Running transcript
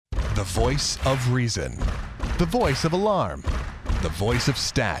The voice of reason. The voice of alarm. The voice of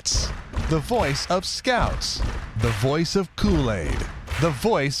stats. The voice of scouts. The voice of Kool-Aid. The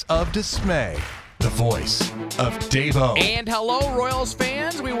voice of dismay. The voice of Dave-O. And hello, Royals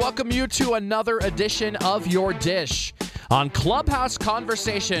fans. We welcome you to another edition of Your Dish on Clubhouse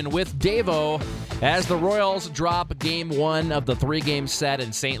Conversation with Dave-O as the Royals drop Game 1 of the three-game set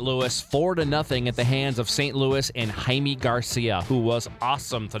in St. Louis 4-0 at the hands of St. Louis and Jaime Garcia, who was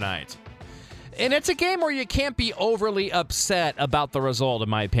awesome tonight. And it's a game where you can't be overly upset about the result, in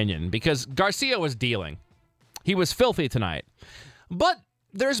my opinion, because Garcia was dealing. He was filthy tonight. But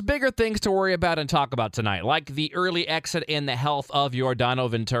there's bigger things to worry about and talk about tonight, like the early exit and the health of Yordano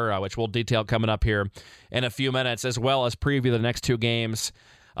Ventura, which we'll detail coming up here in a few minutes, as well as preview the next two games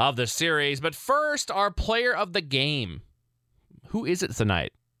of the series. But first, our player of the game. Who is it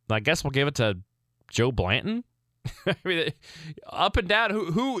tonight? I guess we'll give it to Joe Blanton. I mean, up and down,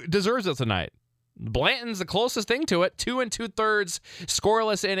 who deserves it tonight? Blanton's the closest thing to it. 2 2/3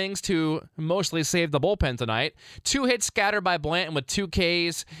 scoreless innings to mostly save the bullpen tonight. 2 hits scattered by Blanton with 2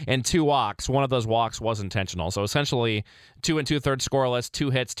 Ks and 2 walks. One of those walks was intentional. So essentially 2 2/3 scoreless, 2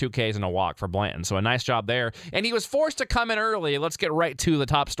 hits, 2 Ks, and a walk for Blanton. So a nice job there. And he was forced to come in early. Let's get right to the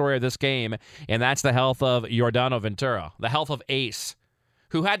top story of this game, and that's the health of Yordano Ventura, the health of Ace,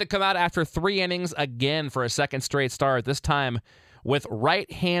 who had to come out after 3 innings again for a second straight start, this time with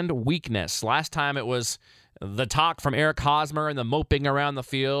right hand weakness. Last time it was the talk from Eric Hosmer and the moping around the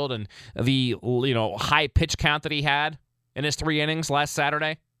field and the high pitch count that he had in his 3 innings last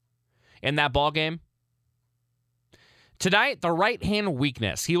Saturday in that ball game. Tonight, the right hand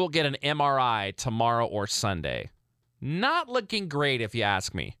weakness. He will get an MRI tomorrow or Sunday. Not looking great, if you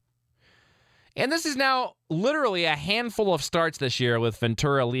ask me. And this is now literally a handful of starts this year with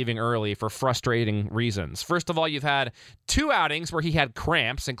Ventura leaving early for frustrating reasons. First of all, you've had 2 outings where he had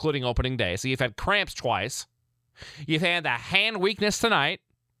cramps, including opening day. So you've had cramps twice. You've had the hand weakness tonight.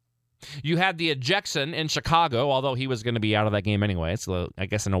 You had the ejection in Chicago, although he was going to be out of that game anyway. So I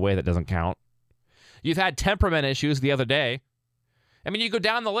guess in a way that doesn't count. You've had temperament issues the other day. I mean, you go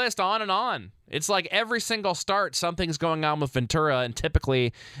down the list on and on. It's like every single start, something's going on with Ventura, and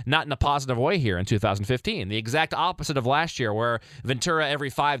typically not in a positive way here in 2015. The exact opposite of last year, where Ventura every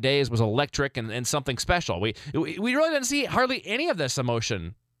 5 days was electric and something special. We really didn't see hardly any of this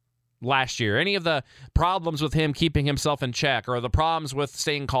emotion last year, any of the problems with him keeping himself in check or the problems with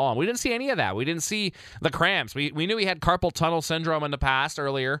staying calm. We didn't see any of that. We didn't see the cramps. We knew he had carpal tunnel syndrome in the past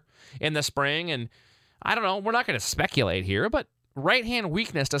earlier in the spring, and I don't know, we're not going to speculate here, but right hand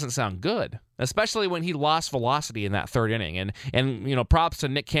weakness doesn't sound good, especially when he lost velocity in that 3rd inning. And props to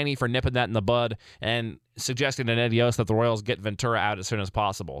Nick Kenny for nipping that in the bud and suggesting to Ned Yost that the Royals get Ventura out as soon as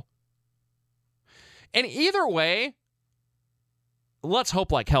possible. And either way, let's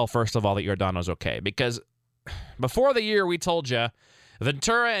hope like hell, first of all, that Yordano's okay. Because before the year, we told you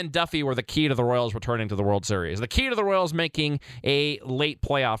Ventura and Duffy were the key to the Royals returning to the World Series. The key to the Royals making a late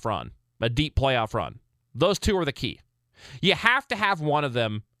playoff run, a deep playoff run. Those two are the key. You have to have one of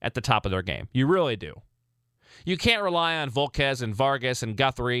them at the top of their game. You really do. You can't rely on Volquez and Vargas and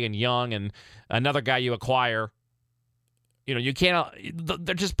Guthrie and Young and another guy you acquire. You can't.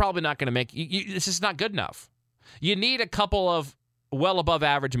 They're just probably not going to make. It's just not good enough. You need a couple of well above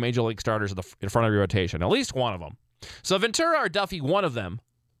average major league starters in front of your rotation. At least one of them. So Ventura or Duffy, one of them,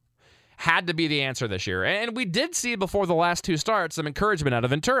 had to be the answer this year. And we did see before the last 2 starts some encouragement out of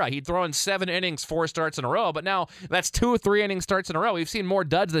Ventura. He'd throw in 7 innings, 4 starts in a row, but now that's 2 or 3 inning starts in a row. We've seen more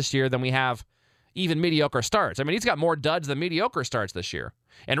duds this year than we have even mediocre starts. I mean, he's got more duds than mediocre starts this year.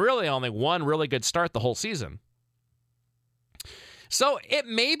 And really only 1 really good start the whole season. So it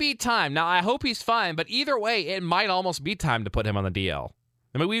may be time. Now, I hope he's fine, but either way, it might almost be time to put him on the DL.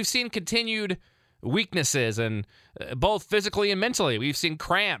 I mean, we've seen continued weaknesses, and both physically and mentally. We've seen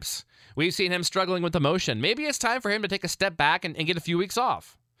cramps. We've seen him struggling with emotion. Maybe it's time for him to take a step back and get a few weeks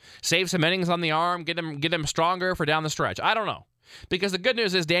off. Save some innings on the arm, get him stronger for down the stretch. I don't know. Because the good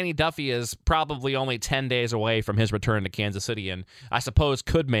news is Danny Duffy is probably only 10 days away from his return to Kansas City, and I suppose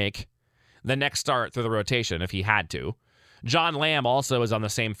could make the next start through the rotation if he had to. John Lamb also is on the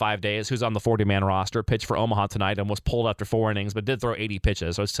same 5 days, who's on the 40-man roster, pitched for Omaha tonight and was pulled after 4 innings, but did throw 80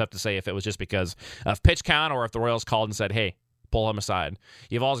 pitches. So it's tough to say if it was just because of pitch count or if the Royals called and said, hey, pull him aside.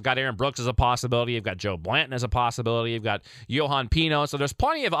 You've also got Aaron Brooks as a possibility. You've got Joe Blanton as a possibility. You've got Johan Pino. So there's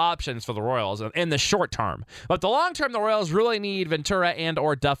plenty of options for the Royals in the short term. But the long term, the Royals really need Ventura and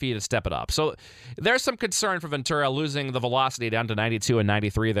or Duffy to step it up. So there's some concern for Ventura losing the velocity down to 92 and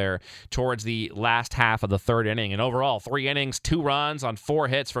 93 there towards the last half of the third inning. And overall, 3 innings, 2 runs on 4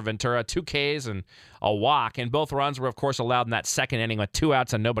 hits for Ventura, 2 Ks and a walk. And both runs were, of course, allowed in that second inning with 2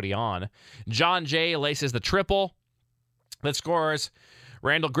 outs and nobody on. John Jay laces the triple that scores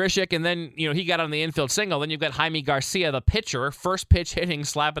Randall Grichuk, and then, he got on the infield single. Then you've got Jaime Garcia, the pitcher, first pitch hitting,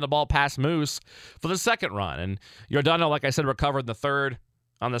 slapping the ball past Moose for the second run. And Giordano, like I said, recovered in the third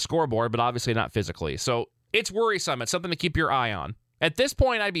on the scoreboard, but obviously not physically. So it's worrisome. It's something to keep your eye on. At this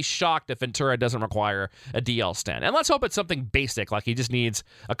point, I'd be shocked if Ventura doesn't require a DL stint. And let's hope it's something basic, like he just needs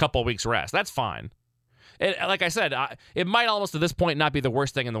a couple weeks rest. That's fine. Like I said, it might almost at this point not be the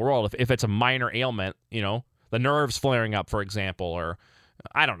worst thing in the world if it's a minor ailment, the nerves flaring up, for example, or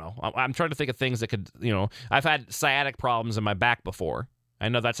I don't know. I'm trying to think of things that could, I've had sciatic problems in my back before. I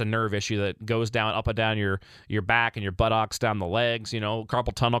know that's a nerve issue that goes down, up and down your back and your buttocks, down the legs.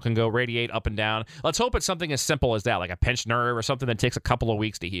 Carpal tunnel can go radiate up and down. Let's hope it's something as simple as that, like a pinched nerve or something that takes a couple of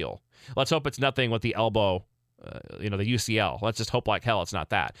weeks to heal. Let's hope it's nothing with the elbow. The UCL. Let's just hope like hell it's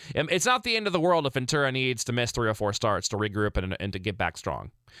not that. It's not the end of the world if Ventura needs to miss 3 or 4 starts to regroup and to get back strong.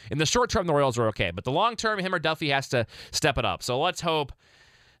 In the short term, the Royals are okay, but the long term, him or Duffy has to step it up. So let's hope,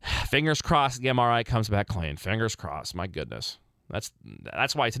 fingers crossed, the MRI comes back clean. Fingers crossed. My goodness.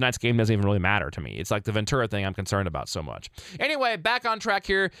 That's why tonight's game doesn't even really matter to me. It's like the Ventura thing I'm concerned about so much. Anyway, back on track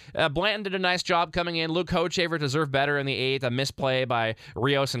here. Blanton did a nice job coming in. Luke Hochevar deserved better in the 8th. A misplay by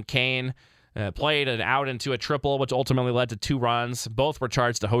Rios and Kane. Played an out into a triple, which ultimately led to 2 runs. Both were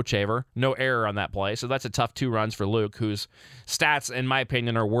charged to Hochevar. No error on that play. So that's a tough 2 runs for Luke, whose stats, in my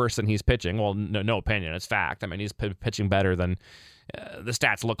opinion, are worse than he's pitching. Well, no opinion. It's fact. I mean, he's pitching better than the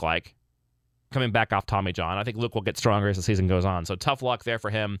stats look like. Coming back off Tommy John. I think Luke will get stronger as the season goes on. So tough luck there for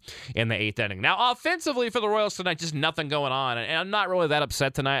him in the 8th inning. Now, offensively for the Royals tonight, just nothing going on. And I'm not really that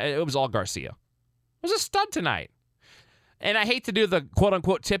upset tonight. It was all Garcia. It was a stud tonight. And I hate to do the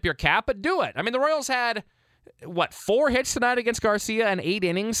quote-unquote tip your cap, but do it. I mean, the Royals had, 4 hits tonight against Garcia in 8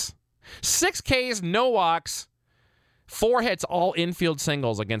 innings? 6 Ks, no walks, 4 hits, all infield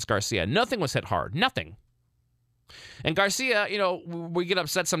singles against Garcia. Nothing was hit hard. Nothing. And Garcia, we get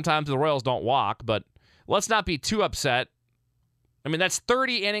upset sometimes the Royals don't walk, but let's not be too upset. I mean, that's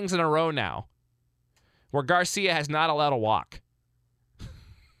 30 innings in a row now where Garcia has not allowed a walk.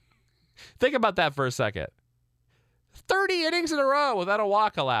 Think about that for a second. 30 innings in a row without a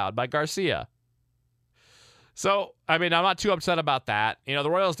walk allowed by Garcia. So, I mean, I'm not too upset about that. The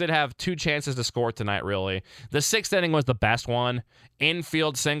Royals did have 2 chances to score tonight, really. The 6th inning was the best one.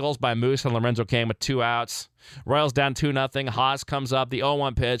 Infield singles by Moose and Lorenzo Cain with 2 outs. Royals down 2-0. Haas comes up. The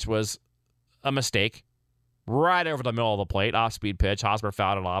 0-1 pitch was a mistake. Right over the middle of the plate. Off-speed pitch. Hosmer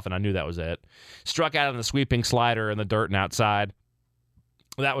fouled it off, and I knew that was it. Struck out on the sweeping slider in the dirt and outside.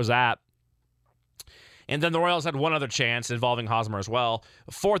 That was that. And then the Royals had one other chance involving Hosmer as well.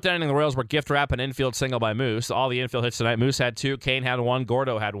 4th inning, the Royals were gift wrap an infield single by Moose. All the infield hits tonight. Moose had 2. Kane had 1.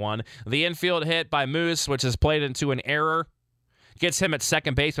 Gordo had 1. The infield hit by Moose, which is played into an error, gets him at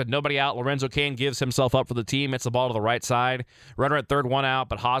second base with nobody out. Lorenzo Cain gives himself up for the team. Hits the ball to the right side. Runner at third, 1 out,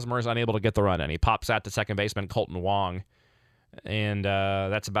 but Hosmer is unable to get the run in. He pops out to second baseman Colton Wong. And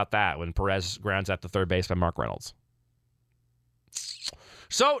that's about that when Perez grounds out to third baseman Mark Reynolds.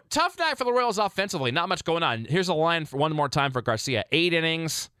 So, tough night for the Royals offensively. Not much going on. Here's a line for one more time for Garcia. 8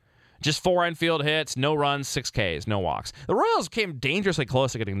 innings, just 4 infield hits, no runs, 6 Ks, no walks. The Royals came dangerously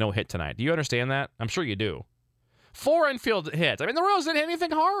close to getting no hit tonight. Do you understand that? I'm sure you do. 4 infield hits. I mean, the Royals didn't hit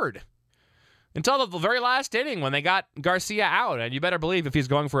anything hard until the very last inning when they got Garcia out. And you better believe if he's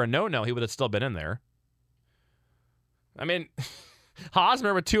going for a no-no, he would have still been in there. I mean,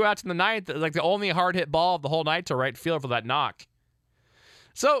 Hosmer with 2 outs in the ninth, like the only hard-hit ball of the whole night to right field for that knock.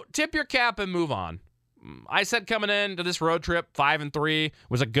 So, tip your cap and move on. I said coming into this road trip, 5-3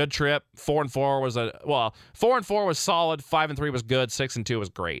 was a good trip. 4-4 was 4-4 was solid. 5-3 was good. 6-2 was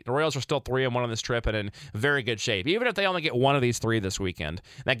great. The Royals are still 3-1 on this trip and in very good shape. Even if they only get one of these 3 this weekend,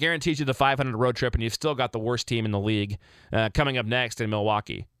 that guarantees you the 500 road trip, and you've still got the worst team in the league coming up next in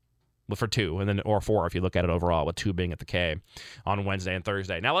Milwaukee. For 2, and then or 4 if you look at it overall, with 2 being at the K on Wednesday and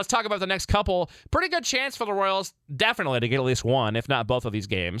Thursday. Now let's talk about the next couple. Pretty good chance for the Royals, definitely, to get at least one, if not both of these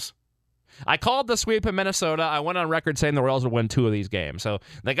games. I called the sweep in Minnesota. I went on record saying the Royals would win 2 of these games, so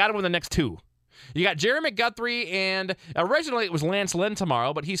they got to win the next 2. You got Jeremy Guthrie, and originally it was Lance Lynn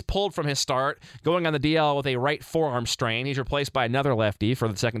tomorrow, but he's pulled from his start, going on the DL with a right forearm strain. He's replaced by another lefty for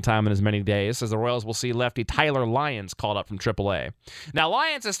the second time in as many days, as the Royals will see lefty Tyler Lyons called up from AAA. Now,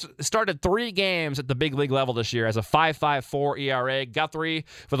 Lyons has started 3 games at the big league level this year as a 5.54 ERA. Guthrie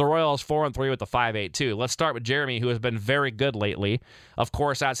for the Royals 4-3 with the 5.82. Let's start with Jeremy, who has been very good lately. Of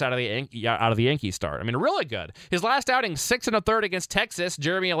course, outside of the Yankee start. I mean, really good. His last outing, 6 1/3 against Texas.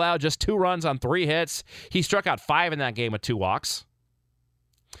 Jeremy allowed just 2 runs on 3 hits. He struck out 5 in that game with 2 walks.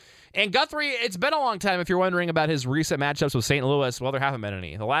 And Guthrie, it's been a long time if you're wondering about his recent matchups with St. Louis. Well, there haven't been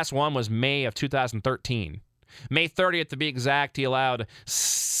any. The last one was May of 2013. May 30th to be exact, he allowed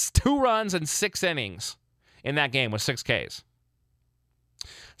 2 runs and 6 innings in that game with 6 Ks.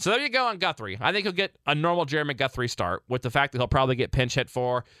 So there you go on Guthrie. I think he'll get a normal Jeremy Guthrie start with the fact that he'll probably get pinch hit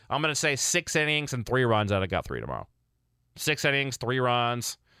for, I'm going to say 6 innings and 3 runs out of Guthrie tomorrow. 6 innings, 3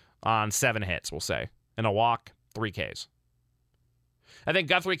 runs on 7 hits, we'll say. And a walk, 3 Ks. I think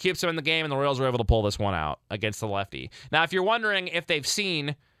Guthrie keeps him in the game, and the Royals are able to pull this one out against the lefty. Now, if you're wondering if they've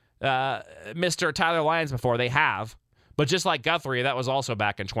seen Mr. Tyler Lyons before, they have. But just like Guthrie, that was also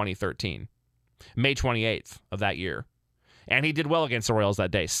back in 2013, May 28th of that year. And he did well against the Royals that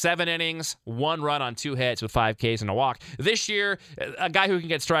day. 7 innings, 1 run on 2 hits with 5 Ks and a walk. This year, a guy who can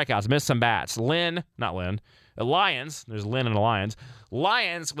get strikeouts, missed some bats. Lyons, there's Lynn and Lyons.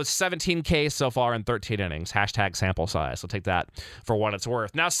 Lyons with 17 Ks so far in 13 innings. Hashtag sample size. So take that for what it's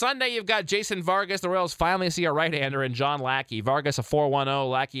worth. Now, Sunday, you've got Jason Vargas. The Royals finally see a right-hander in John Lackey. Vargas a 4.10,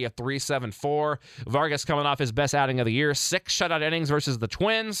 Lackey a 3.74. Vargas coming off his best outing of the year. 6 shutout innings versus the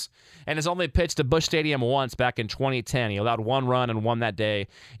Twins, and has only pitched to Busch Stadium once back in 2010. He allowed 1 run and won that day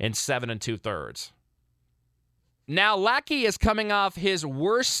in 7 2/3. Now, Lackey is coming off his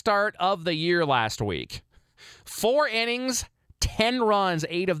worst start of the year last week. 4 innings, 10 runs,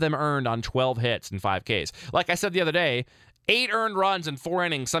 8 of them earned on 12 hits and 5 Ks. Like I said the other day, 8 earned runs in 4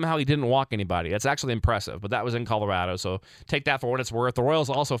 innings. Somehow he didn't walk anybody. That's actually impressive, but that was in Colorado, so take that for what it's worth. The Royals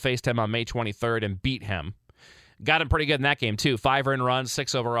also faced him on May 23rd and beat him. Got him pretty good in that game, too. 5 earned runs,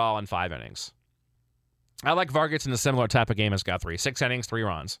 6 overall in 5 innings. I like Vargas in a similar type of game as Guthrie. 6 innings, 3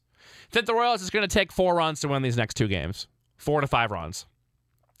 runs. I think the Royals is going to take 4 runs to win these next 2 games. 4 to 5 runs.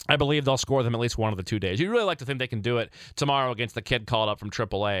 I believe they'll score them at least one of the 2 days. You'd really like to think they can do it tomorrow against the kid called up from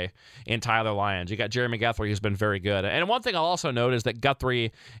AAA in Tyler Lyons. You got Jeremy Guthrie, who's been very good. And one thing I'll also note is that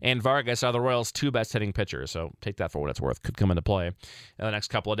Guthrie and Vargas are the Royals' 2 best hitting pitchers. So take that for what it's worth. Could come into play in the next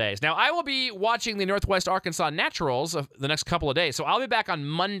couple of days. Now, I will be watching the Northwest Arkansas Naturals the next couple of days. So I'll be back on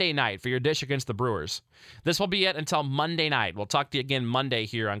Monday night for your dish against the Brewers. This will be it until Monday night. We'll talk to you again Monday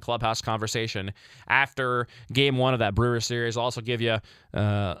here on Clubhouse Conversation after Game 1 of that Brewers series. I'll also give you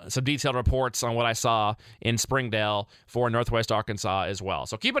some detailed reports on what I saw in Springdale for Northwest Arkansas as well.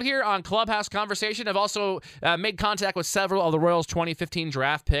 So keep it here on Clubhouse Conversation. I've also made contact with several of the Royals' 2015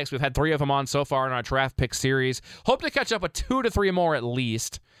 draft picks. We've had 3 of them on so far in our draft pick series. Hope to catch up with 2 to 3 more at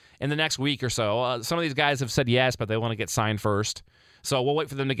least in the next week or so. Some of these guys have said yes, but they want to get signed first. So we'll wait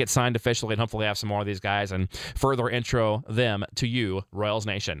for them to get signed officially and hopefully have some more of these guys and further intro them to you, Royals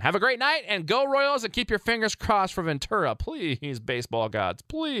Nation. Have a great night and go Royals, and keep your fingers crossed for Ventura. Please, baseball gods,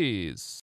 please.